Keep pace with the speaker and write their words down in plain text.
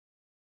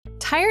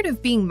Tired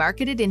of being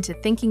marketed into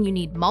thinking you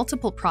need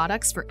multiple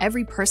products for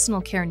every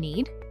personal care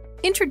need?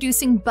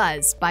 Introducing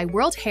𝗏𝗏 by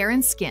World Hair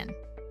and Skin,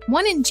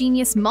 one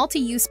ingenious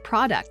multi-use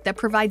product that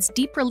provides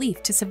deep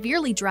relief to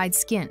severely dried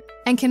skin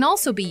and can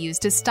also be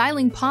used as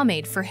styling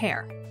pomade for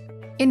hair.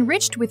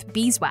 Enriched with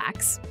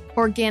beeswax,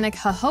 organic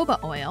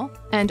jojoba oil,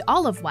 and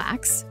olive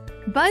wax,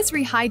 𝗏𝗏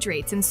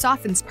rehydrates and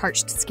softens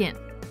parched skin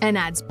and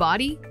adds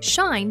body,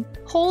 shine,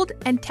 hold,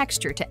 and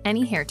texture to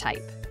any hair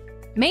type.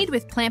 Made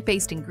with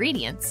plant-based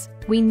ingredients,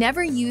 we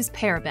never use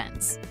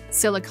parabens,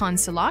 silicone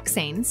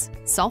siloxanes,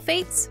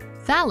 sulfates,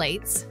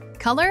 phthalates,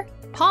 color,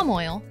 palm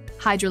oil,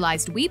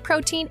 hydrolyzed wheat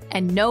protein,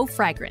 and no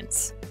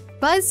fragrance.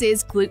 𝗏𝗏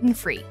is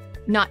gluten-free,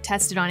 not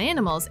tested on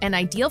animals, and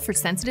ideal for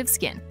sensitive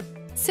skin.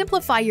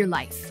 Simplify your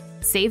life,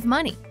 save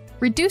money,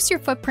 reduce your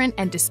footprint,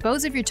 and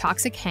dispose of your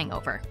toxic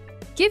hangover.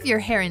 Give your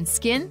hair and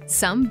skin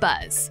some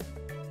𝗏𝗏.